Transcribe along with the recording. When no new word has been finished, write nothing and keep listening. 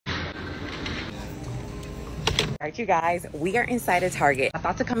All right, you guys, we are inside of Target. I'm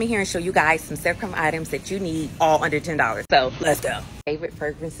about to come in here and show you guys some self-care items that you need all under $10. So let's go. Favorite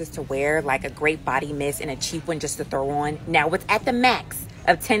fragrances to wear, like a great body mist and a cheap one just to throw on. Now it's at the max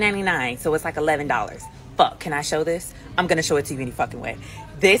of $10.99, so it's like $11. Fuck, can I show this? I'm gonna show it to you any fucking way.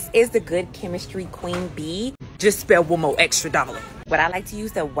 This is the Good Chemistry Queen Bee. Just spell one more extra dollar. What I like to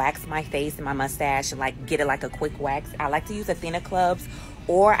use to wax my face and my mustache and like get it like a quick wax, I like to use Athena Clubs,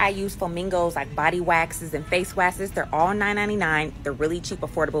 or I use Flamingo's like body waxes and face waxes. They're all $9.99. They're really cheap,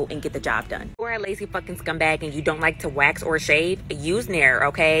 affordable, and get the job done. Or a lazy fucking scumbag and you don't like to wax or shave, use Nair,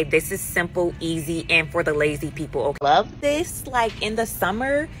 okay? This is simple, easy, and for the lazy people, okay? Love this, like in the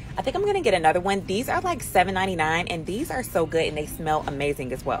summer. I think I'm gonna get another one. These are like $7.99 and these are so good and they smell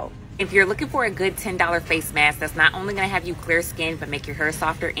amazing as well. If you're looking for a good $10 face mask that's not only gonna have you clear skin, but make your hair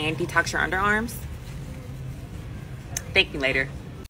softer and detox your underarms, thank me later.